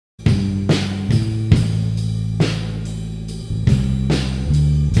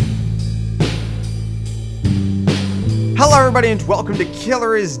Hello everybody and welcome to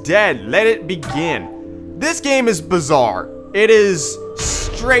Killer is Dead. Let it begin. This game is bizarre. It is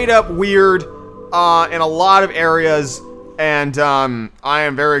straight up weird in a lot of areas, and I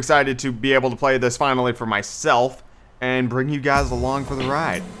am very excited to be able to play this finally for myself and bring you guys along for the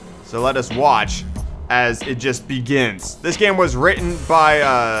ride. So let us watch as it just begins. This game was written by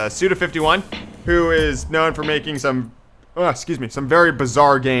Suda51, who is known for making some very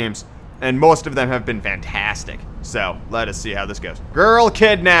bizarre games, and most of them have been fantastic. So let us see how this goes. Girl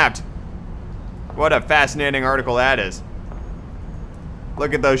kidnapped. What a fascinating article that is.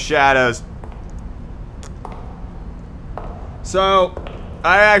 Look at those shadows. So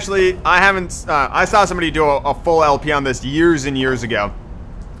I saw somebody do a full LP on this years and years ago.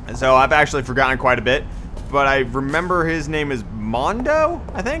 So I've actually forgotten quite a bit, but I remember his name is Mondo,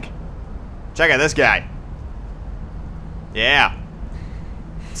 I think. Check out this guy. Yeah.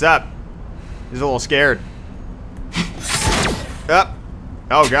 What's up? He's a little scared.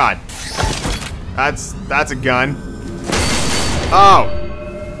 Oh god. That's a gun. Oh.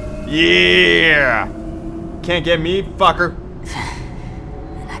 Yeah. Can't get me, fucker.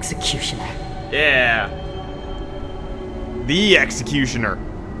 An executioner. Yeah. The executioner.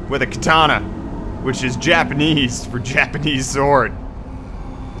 With a katana. Which is Japanese for Japanese sword.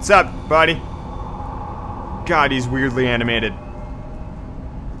 What's up, buddy? God, he's weirdly animated.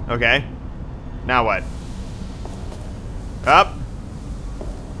 Okay. Now what? Up.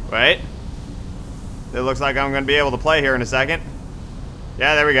 Wait. It looks like I'm gonna be able to play here in a second.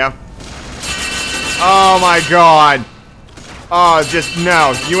 Yeah, there we go. Oh my god. Oh, just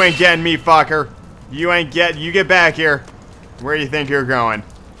no. You ain't getting me, fucker. You get back here. Where do you think you're going?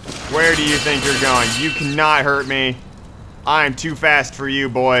 Where do you think you're going? You cannot hurt me. I am too fast for you,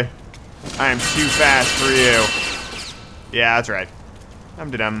 boy. I am too fast for you. Yeah, that's right.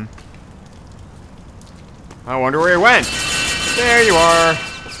 Dum-de-dum. I wonder where he went. There you are.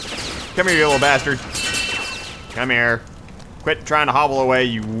 Come here, you little bastard. Come here. Quit trying to hobble away,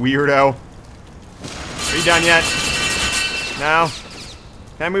 you weirdo. Are you done yet? No?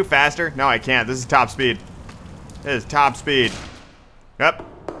 Can I move faster? No, I can't. This is top speed. This is top speed. Yep.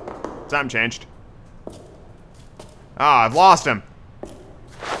 Something changed. Ah, I've lost him.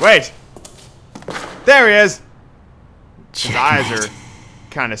 Wait. There he is. His eyes are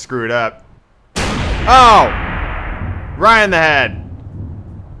kind of screwed up. Oh! Right in the head.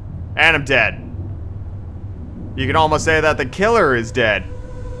 And I'm dead. You can almost say that the killer is dead.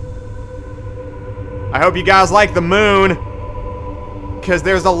 I hope you guys like the moon, because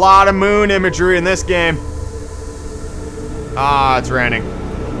there's a lot of moon imagery in this game. Ah, it's raining.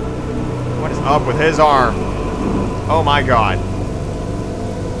 What is up with his arm? Oh my god.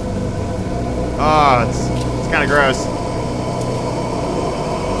 Oh, it's kind of gross.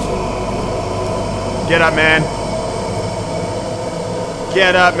 Get up, man.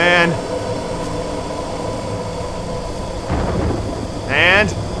 Get up, man. And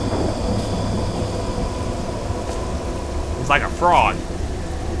it's like a frog.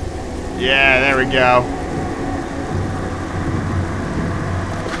 Yeah, there we go.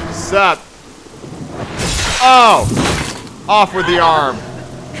 Sup? Oh! Off with the arm.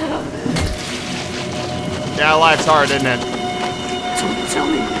 Yeah, life's hard, isn't it? Don't tell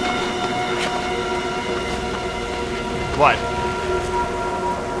me. What?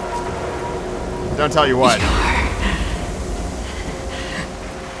 Don't tell you what.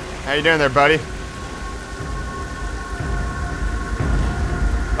 How you doing there, buddy?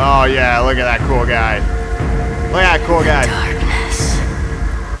 Oh yeah, look at that cool guy. Look at that cool guy. Darkness.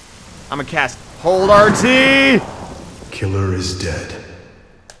 I'm gonna cast Hold RT! Killer is dead.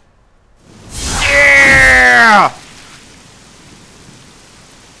 Yeah!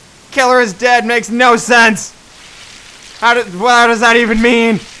 Killer is dead makes no sense. What does that even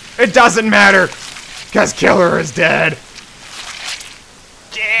mean? It doesn't matter, cause Killer is dead.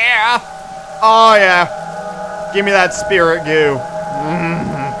 Yeah! Oh yeah. Give me that spirit goo.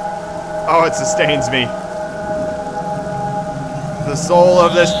 Oh, it sustains me. The soul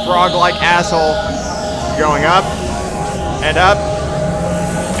of this frog-like asshole going up and up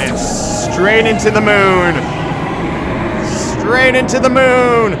and straight into the moon. Straight into the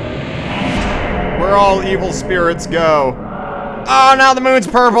moon. Where all evil spirits go. Oh, now the moon's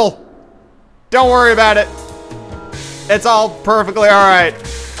purple. Don't worry about it. It's all perfectly alright.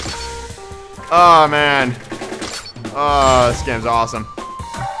 Oh, man. Oh, this game's awesome.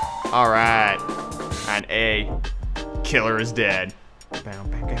 Alright. And A. Killer is dead. So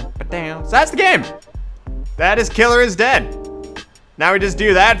that's the game. That is Killer is Dead. Now we just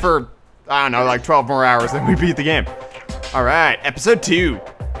do that for, I don't know, like 12 more hours, then we beat the game. Alright, episode 2.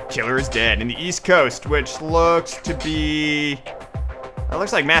 Killer is dead. In the East Coast, which looks to be... It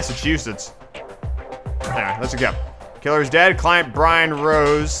looks like Massachusetts. Anyway, let's go. Killer is dead. Client Brian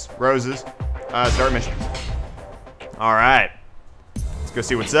Roses. Start mission. Alright. Let's go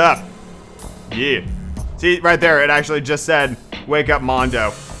see what's up. Yeah. See, right there, it actually just said, wake up Mondo.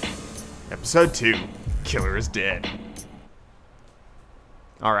 Episode 2. Killer is dead.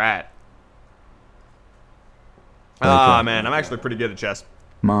 Alright. Ah, man, I'm actually pretty good at chess.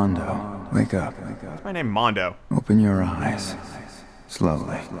 Mondo, wake up. What's my name, Mondo? Open your eyes.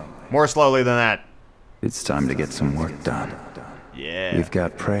 Slowly. More slowly than that. It's time to get some work done. Yeah. We've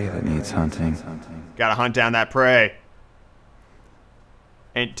got prey that needs hunting. Gotta hunt down that prey.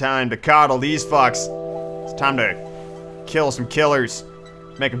 Ain't time to coddle these fucks. It's time to kill some killers.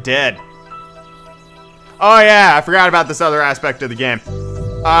 Make them dead. Oh yeah, I forgot about this other aspect of the game.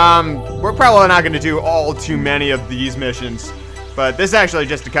 We're probably not gonna do all too many of these missions, but this is actually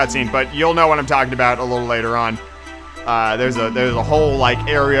just a cutscene, but you'll know what I'm talking about a little later on. There's a whole, like,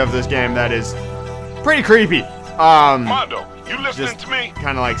 area of this game that is pretty creepy. Mondo, you listening to me?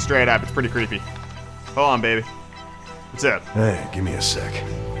 Kind of like straight up, it's pretty creepy. Hold on, baby. What's up? Hey, give me a sec.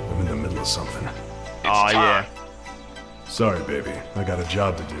 I'm in the middle of something. Aw, yeah. Sorry, baby. I got a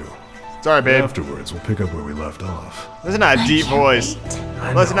job to do. Sorry, babe. Afterwards, we'll pick up where we left off. Listen to that deep voice.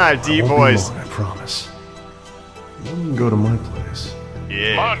 Listen to that deep voice. I promise. You can go to my place.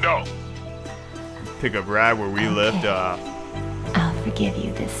 Yeah. Mondo! Pick up right where we left off. I'll forgive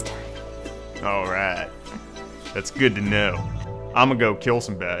you this time. Alright. That's good to know. I'm gonna go kill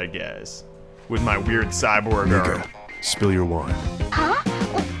some bad guys. With my weird cyborg arm. Nika, spill your wine. Huh?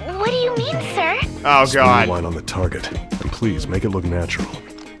 What do you mean, sir? Oh, Spill your God. wine on the target. And please, make it look natural.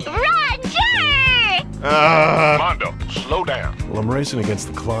 Roger! Mondo, slow down. Well, I'm racing against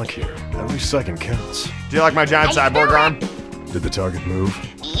the clock here. Every second counts. Do you like my giant cyborg arm? Did the target move?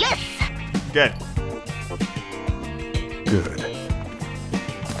 Yes! Good. Good.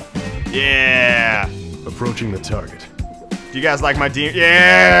 Yeah. Approaching the target. Do you guys like my demon?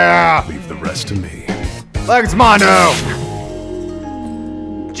 Yeah! Leave the rest to me. Look, it's Mondo!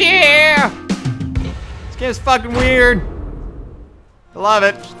 Yeah! This game's fucking weird. I love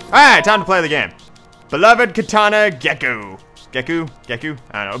it. Alright, time to play the game. Beloved Katana Gecko. Geku?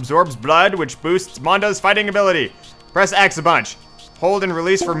 I don't know. Absorbs blood, which boosts Mondo's fighting ability. Press X a bunch. Hold and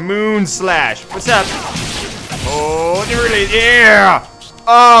release for Moon Slash. What's up? Hold and release. Yeah!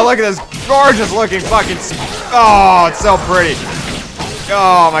 Oh, look at this gorgeous looking fucking... Oh, it's so pretty.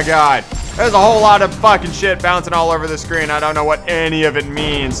 Oh my god. There's a whole lot of fucking shit bouncing all over the screen. I don't know what any of it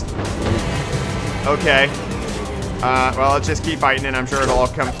means. Okay. Well, let's just keep fighting and I'm sure it'll all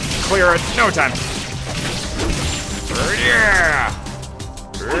come clear in no time. Yeah!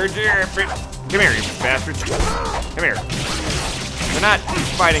 Come here, you bastards. Come here. They're not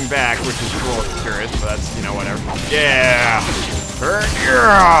fighting back, which is cool if you're curious, but that's, you know, whatever. Yeah!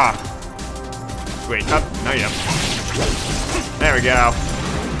 Yeah! Wait, up. No, you don't. There we go.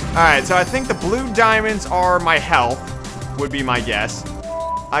 Alright, so I think the blue diamonds are my health, would be my guess.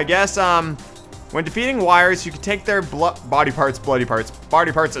 I guess, when defeating wires, you can take their body parts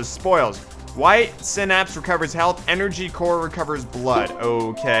as spoils. White synapse recovers health, energy core recovers blood.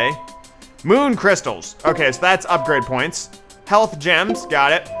 Okay. Moon crystals. Okay, so that's upgrade points. Health gems,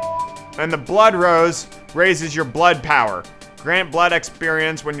 got it. And the blood rose raises your blood power. Grant blood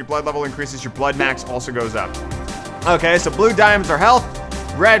experience. When your blood level increases, your blood max also goes up. Okay, so blue diamonds are health,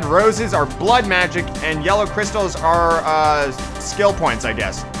 red roses are blood magic, and yellow crystals are skill points, I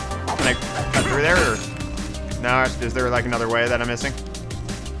guess. Can I cut through there, or? No, is there like another way that I'm missing?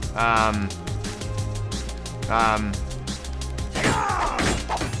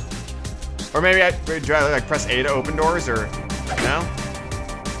 Or maybe do I like press A to open doors, or no?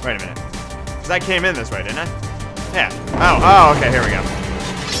 Wait a minute. Cause I came in this way, didn't I? Yeah. Oh, okay, here we go.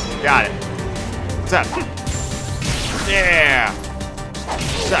 Got it. What's up? Yeah.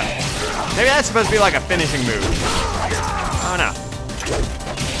 What's up? Maybe that's supposed to be like a finishing move. Oh no.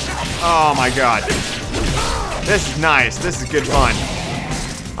 Oh my god. This is nice. This is good fun.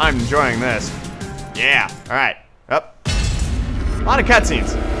 I'm enjoying this. Yeah. Alright. Up. A lot of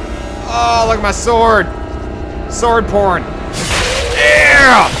cutscenes. Oh, look at my sword. Sword porn.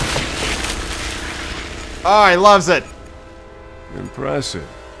 Yeah! Oh, he loves it. Impressive.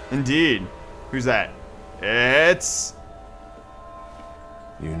 Indeed. Who's that? It's...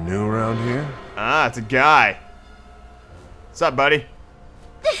 You new around here? Ah, it's a guy. What's up, buddy?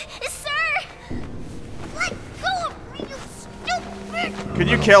 Sir! Let go of me, you stupid! Could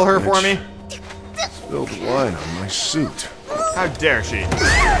you kill her for me? Spilled wine on my suit. How dare she?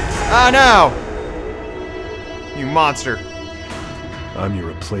 Oh no! You monster. I'm your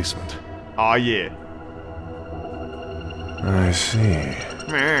replacement. Aw, yeah. I see.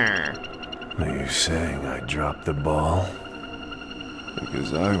 Meh. Are you saying I dropped the ball?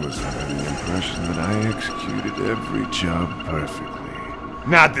 Because I was under the impression that I executed every job perfectly.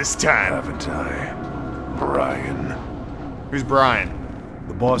 Not this time. Haven't I, Brian? Who's Brian?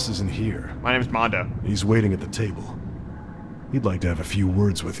 The boss isn't here. My name's Mondo. He's waiting at the table. He'd like to have a few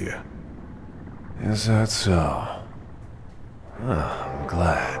words with you. Is that so? I'm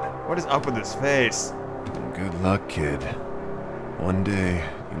glad. What is up with his face? Good luck, kid. One day,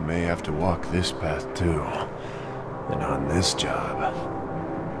 you may have to walk this path too. And on this job,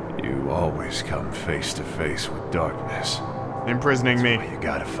 you always come face to face with darkness. Imprisoning me. You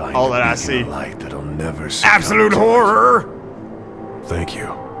gotta find All a that I beacon see. of light that'll never succumb Absolute to it. horror! Thank you.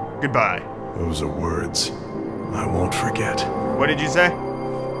 Goodbye. Those are words I won't forget. What did you say?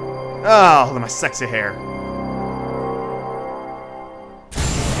 Oh, look at my sexy hair.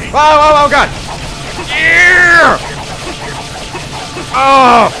 Oh, God! Yeah!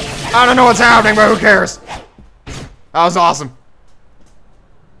 Oh! I don't know what's happening, but who cares? That was awesome.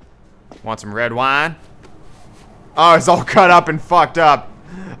 Want some red wine? Oh, it's all cut up and fucked up.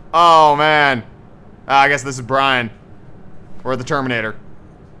 Oh, man. I guess this is Brian. Or the Terminator.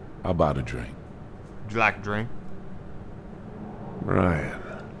 How about a drink? Would you like a drink? Brian,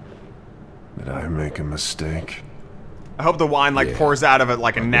 did I make a mistake? I hope the wine, like, Yeah. pours out of it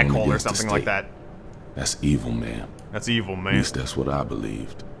like a Like neck going hole or against the something like state. that. That's evil, man. That's evil, At man. least that's what I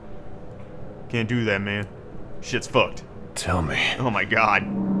believed. Can't do that, man. Shit's fucked. Tell me, Oh my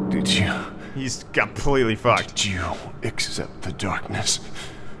god. did you He's completely fucked. accept the darkness?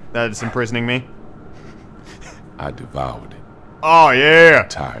 That's imprisoning me. I devoured it Oh, yeah.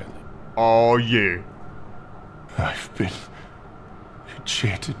 entirely. Oh, yeah. I've been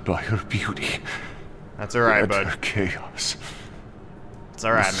enchanted by her beauty. That's alright, and bud. her chaos. It's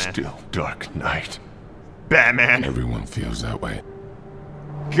alright, The man. still dark night. Batman. Everyone feels that way.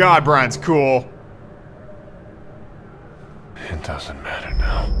 God, Brian's cool. It doesn't matter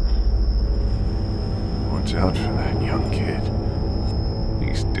now. Watch out for that young kid.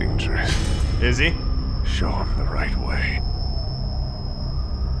 He's dangerous. Is he? Show him the right way.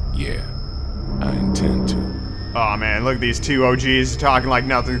 Yeah, I intend to. Oh, man, look at these two OGs talking like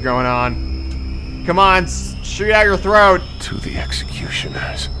nothing's going on. Come on, shoot out your throat. To the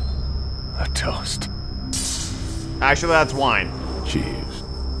executioners. A toast. Actually, that's wine. Cheers.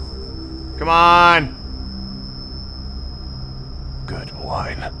 Come on. Good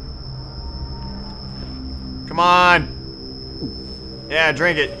wine. Come on. Yeah,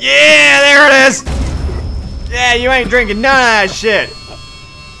 drink it. Yeah, there it is. Yeah, you ain't drinking none of that shit.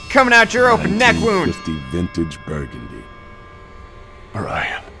 Coming out your open neck wound. 50 vintage Burgundy.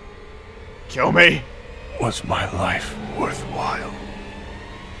 Brian, Kill me. was my life worthwhile?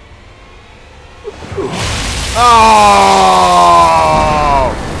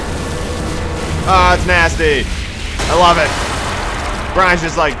 Oh! Oh, it's nasty. I love it. Brian's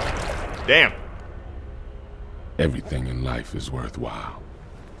just like, damn. Everything in life is worthwhile.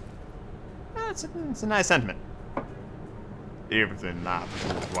 It's a nice sentiment. Everything not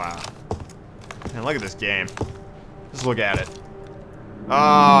worthwhile. Man, look at this game. Just look at it.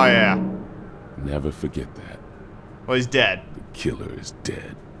 Oh, yeah. Never forget that. Well, he's dead. The killer is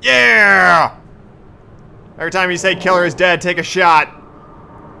dead. Yeah! Every time you say killer is dead, take a shot.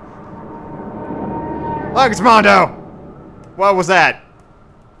 Look, it's Mondo! What was that?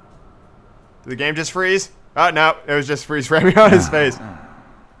 Did the game just freeze? Oh, no. It was just freeze framing on his face.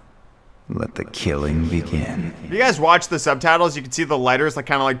 Let the killing begin. If you guys watch the subtitles, you can see the letters like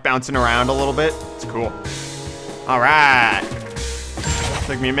kind of like bouncing around a little bit. It's cool. Alright.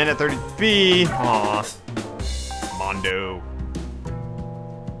 Took me a minute 30p. Aw. Mondo.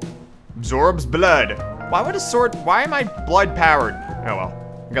 Absorbs blood. Why would a sword... Why am I blood powered? Oh well.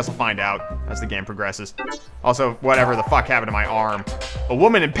 I guess I'll find out as the game progresses. Also, whatever the fuck happened to my arm. A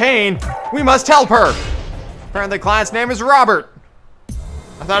woman in pain? We must help her! Apparently the client's name is Robert.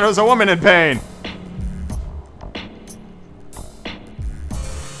 I thought it was a woman in pain.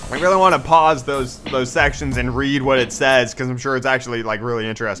 I really want to pause those sections and read what it says, because I'm sure it's actually, like, really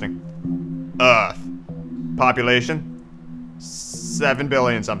interesting. Earth. Population? 7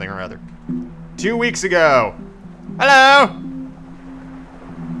 billion something or other. 2 weeks ago. Hello!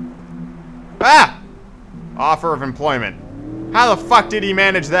 Ah! Offer of employment. How the fuck did he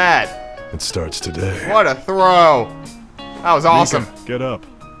manage that? It starts today. What a throw. That was awesome. Mika, get up.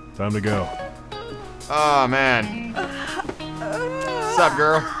 Time to go. Oh, man. What's up,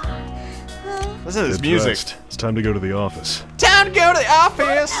 girl? Listen to this Get music. dressed. It's time to go to the office. Time to go to the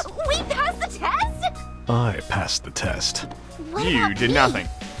office! We passed the test? I passed the test. What You about did me? nothing.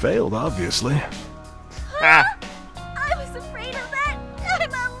 Failed, obviously. Ah. I was afraid of that.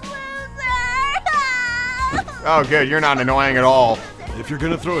 I'm a loser. Oh, good. You're not annoying at all. If you're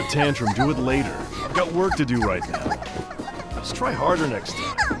gonna throw a tantrum, do it later. I've got work to do right now. Just try harder next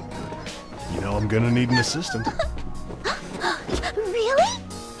time. You know I'm gonna need an assistant. Really?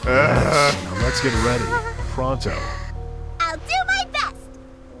 Now let's get ready. Pronto. I'll do my best.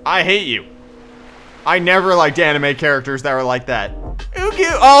 I hate you. I never liked anime characters that were like that.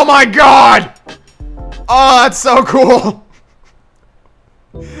 Oh my god! Oh, that's so cool.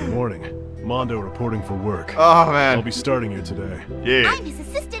 Good morning. Mondo reporting for work. Oh I'll man. be starting here today. Yeah. I'm his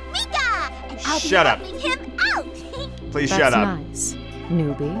assistant, Mika, and I'll Shut be up. helping him out. Please That's shut up. nice,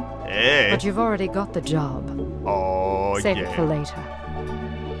 newbie. Hey. But you've already got the job. Oh Save it for yeah. later.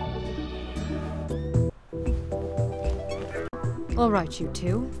 All right, you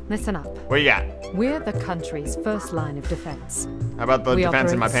two, listen up. What you got? We're the country's first line of defense. How about the We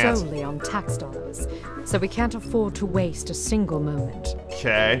defense in my operate pants? solely on tax dollars, so we can't afford to waste a single moment.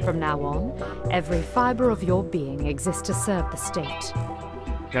 Okay. From now on, every fiber of your being exists to serve the state.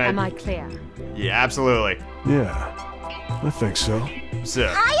 Can Am I clear? Yeah, absolutely. Yeah, I think so.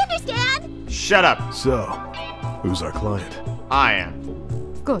 So, I understand. shut up. So, who's our client? I am.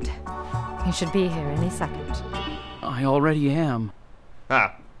 Good. He should be here any second. I already am.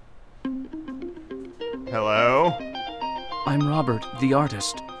 Ah. Hello? I'm Robert, the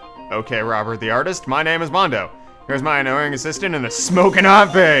artist. Okay, Robert the artist. My name is Mondo. Here's my annoying assistant and the smoking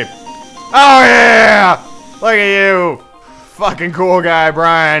hot babe. Oh yeah! Look at you! Fucking cool guy,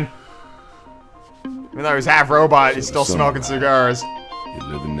 Brian. Even though he's half robot, he's still smoking cigars. You're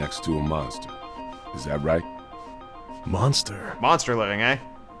living next to a monster. Is that right? Monster. Monster living, eh?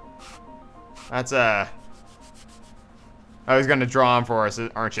 That's Oh, he's gonna draw him for us,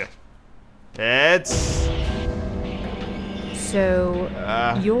 aren't you? It's... So,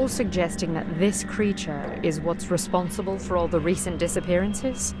 you're suggesting that this creature is what's responsible for all the recent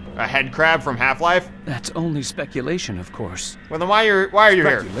disappearances? a head crab from Half-Life? That's only speculation, of course. Well, then why are you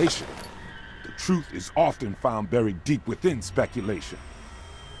here? Speculation. The truth is often found buried deep within speculation.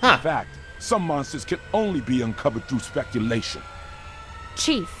 Huh. In fact, some monsters can only be uncovered through speculation.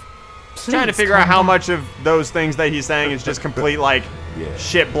 Chief, please Trying to figure out calm how down. much of those things that he's saying is just complete, like, Yeah.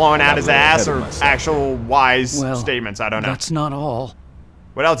 shit blowing I out got his a little ass ahead of or myself. actual wise Well, statements. I don't know. That's not all.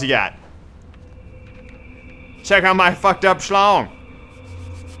 What else you got? Check out my fucked up schlong.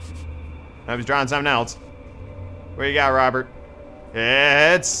 I was drawing something else. What you got, Robert?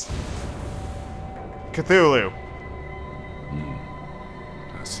 It's... Cthulhu.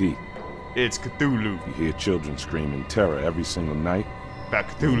 I see. It's Cthulhu. You hear children scream in terror every single night. About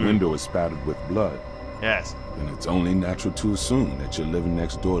The Cthulhu. window is spattered with blood. Yes. And it's only natural to assume that you're living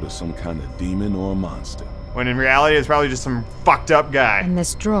next door to some kind of demon or monster. When in reality, it's probably just some fucked up guy. And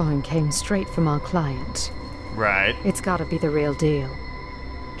this drawing came straight from our client. Right. It's gotta be the real deal.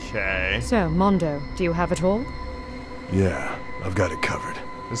 Okay. So, Mondo, do you have it all? Yeah, I've got it covered.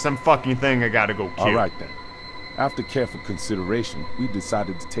 There's some fucking thing I gotta go kill. All right then. After careful consideration, we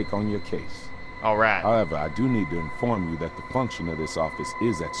decided to take on your case. All right. However, I do need to inform you that the function of this office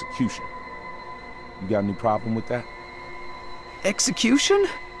is execution. You got any problem with that? Execution?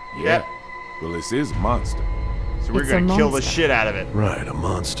 Yep. Well, this is a monster. So we're It's a gonna kill the monster. shit out of it. Right, a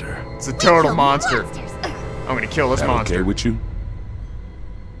monster. It's a total Kill monster. monsters. I'm gonna kill this That monster. okay with you?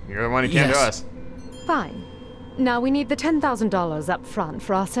 You're the one who came to Yes. us. Fine. Now we need the $10,000 up front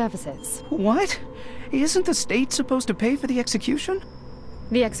for our services. What? Isn't the state supposed to pay for the execution?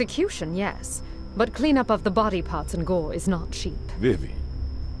 The execution, yes. But cleanup of the body parts and gore is not cheap. Vivi,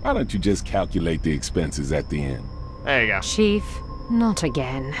 why don't you just calculate the expenses at the end? There you go. Chief, not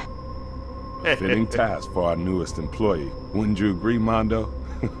again. Fitting task for our newest employee. Wouldn't you agree, Mondo?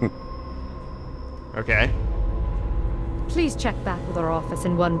 Okay. Please check back with our office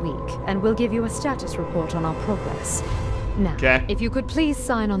in 1 week, and we'll give you a status report on our progress. Now, Okay. if you could please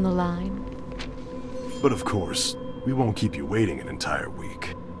sign on the line. But of course, we won't keep you waiting an entire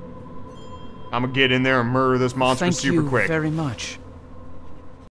week. I'm gonna get in there and murder this monster Thank super you quick. very much.